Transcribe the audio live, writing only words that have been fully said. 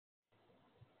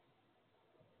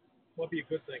Might be a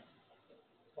good thing.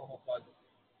 It's almost like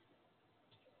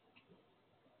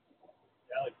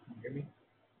Alex, can you hear me?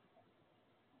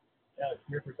 Alex,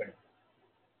 come here for a second.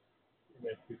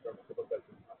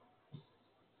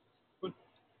 Good.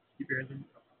 Keep your hands in.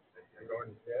 I'm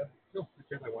going. Yeah. No,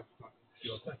 because I want to talk to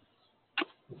you outside.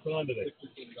 What's going on today? I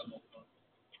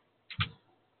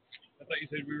thought you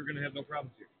said we were going to have no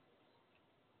problems here.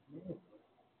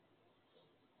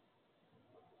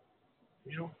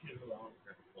 We don't get along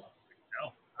very well.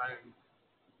 No. I'm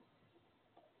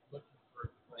looking for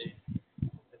a place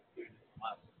as soon as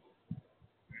possible.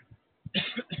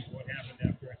 What happened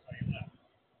after I saw you left?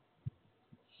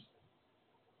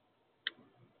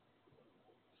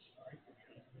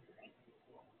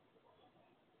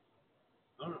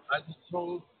 I don't know. I just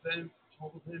told him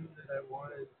that I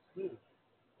wanted to move.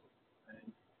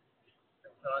 And I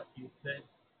thought you said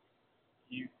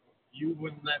you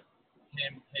wouldn't let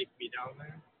him take me down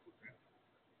there,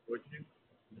 would you?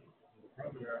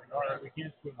 Probably. All right. We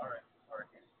can't swim. All right.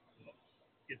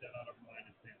 Get that out of our mind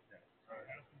and stand there. All right.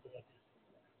 Ask them to let you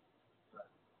swim.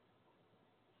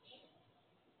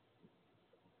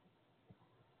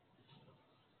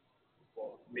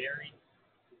 Well, Mary,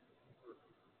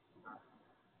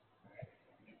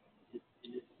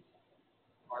 in his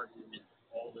arguments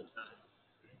all the time,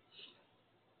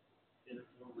 and I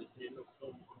can only handle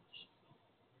so much.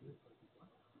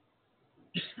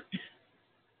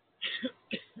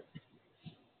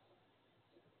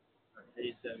 I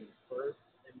paid them first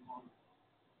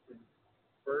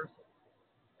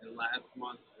and last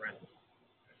month's rent,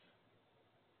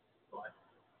 but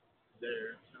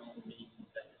they're telling me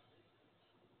that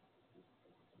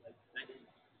like,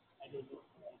 I don't know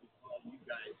how to call you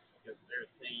guys because they're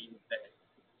saying that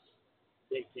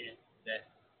they can't, that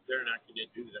they're not going to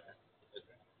do that.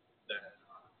 That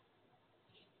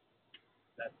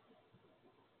that's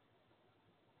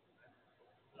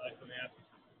Let me ask you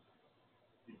something.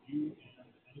 Did you and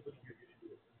anybody here get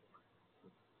into it?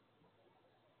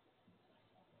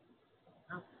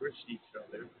 not pushed each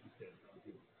other.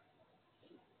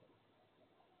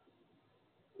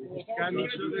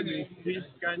 We just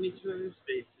got in each other's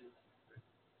faces,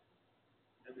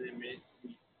 and then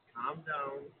we calmed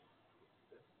down.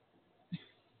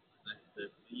 I said,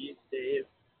 please, Dave,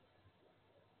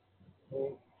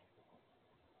 don't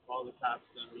call the cops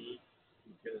on me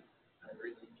because I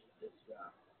really need this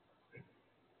job.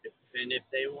 And if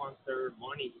they want their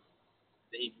money,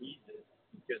 they need it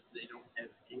because they don't have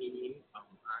any income.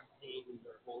 I'm paying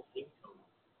their whole income.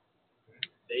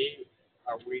 They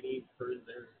are waiting for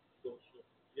their Social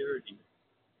Security,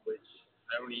 which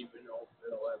I don't even know if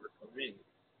it'll ever come in.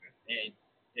 And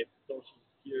if Social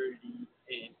Security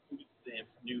and food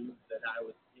stamps knew that I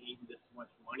was paying this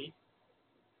much money,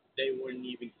 they wouldn't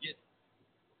even get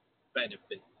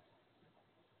benefits.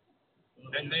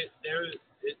 And there is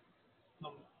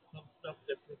some stuff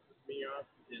that pisses me off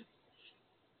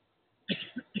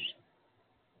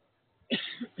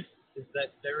is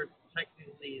that they're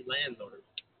technically landlords.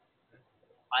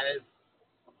 I have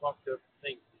a fucked up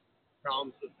sink,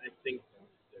 problems with my sink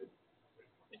downstairs,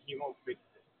 and he won't fix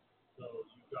it. So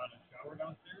you got a shower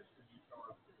downstairs, or you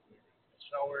shower upstairs?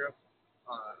 Shower up,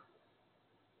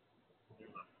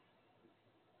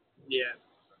 yeah,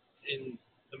 in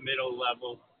the middle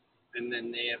level, and then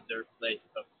they have their place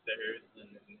upstairs, and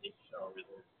then they shower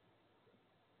there.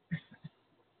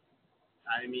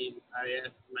 I mean, I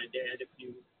asked my dad if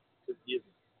he, because he's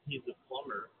a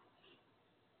plumber.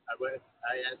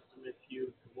 I asked him if he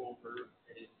would come over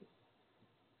and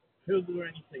he'll do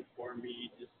anything for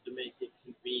me just to make it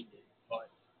convenient. But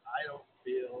I don't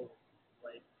feel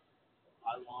like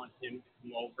I want him to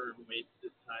come over and waste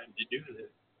his time to do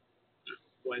this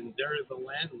when there is a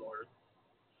landlord,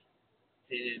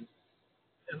 and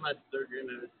unless they're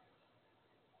gonna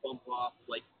bump off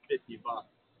like $50.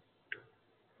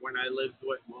 When I lived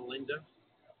with Melinda,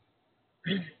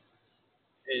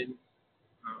 and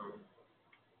um,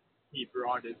 he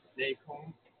brought his snake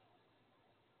home,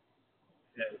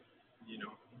 as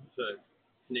to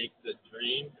snake the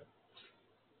drain,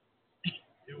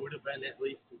 it would have been at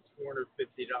least a $250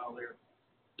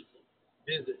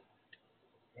 visit.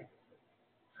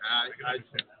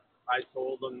 I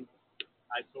told him,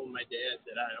 I told my dad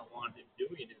that I don't want him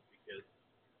doing it because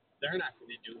they're not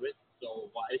going to do it.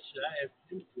 So why should I have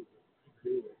him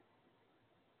do it?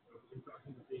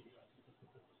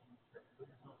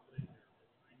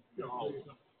 No.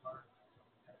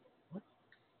 What?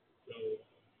 So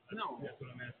No. that's what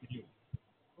I'm asking you.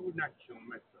 I would not kill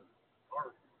my son's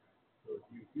car. So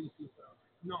you feel suicide?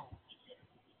 No.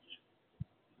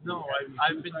 No,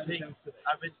 I've been taking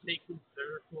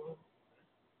Seroquel.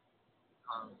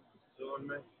 Still on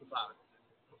my Suboxone,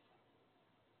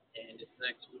 and it's an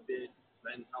extra bit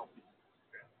been helping.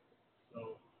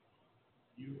 So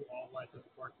you all like the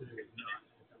part that is not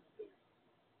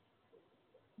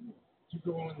To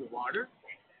go in the water?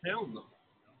 Hell no.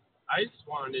 I just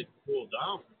wanted to cool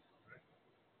down.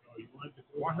 so you want to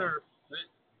 100%.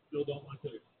 still don't want to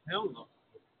Hell no.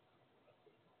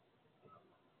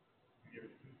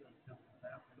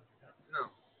 No.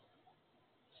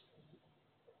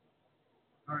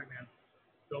 all right, man.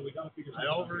 So we gotta figure I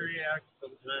something out. overreact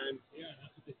sometimes, Yeah,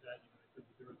 that's what they said. You know, they said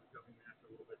that there was a shoving match a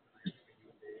little bit tonight between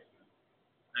you and Dave,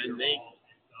 and and they, all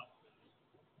and stuff.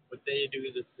 but they do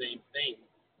the same thing.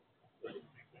 Like,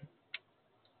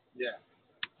 yeah,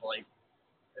 like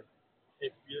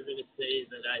if you're gonna say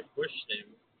that I pushed him,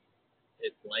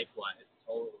 it's likewise.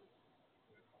 Totally.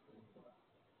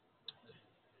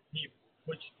 He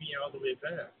pushed me all the way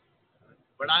back,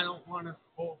 but I don't want us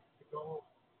both to go.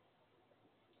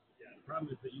 Yeah, the problem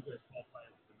is that you guys qualify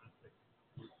as a domestic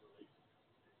relationship.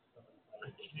 I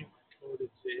can't go to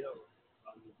jail.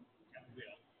 You can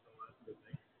bail, so that's a good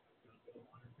thing. You're gonna bill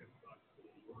 $150, so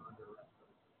you are under arrest for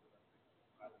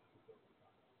violence and disorderly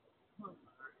conduct.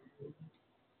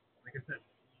 Like I said,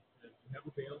 if you have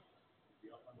a bail, you'll be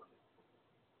off on Monday.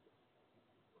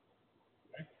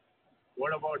 Okay?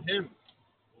 What about him?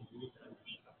 Well, you need to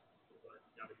but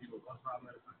you gotta deal with one problem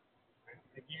at a time.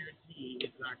 I guarantee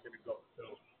he's not gonna go.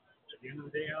 So at the end of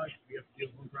the day, Alex, we have to deal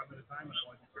with one problem at a time, and I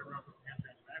want you to turn around, put your hands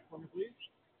behind your back for me, please.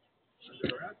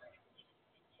 Under arrest.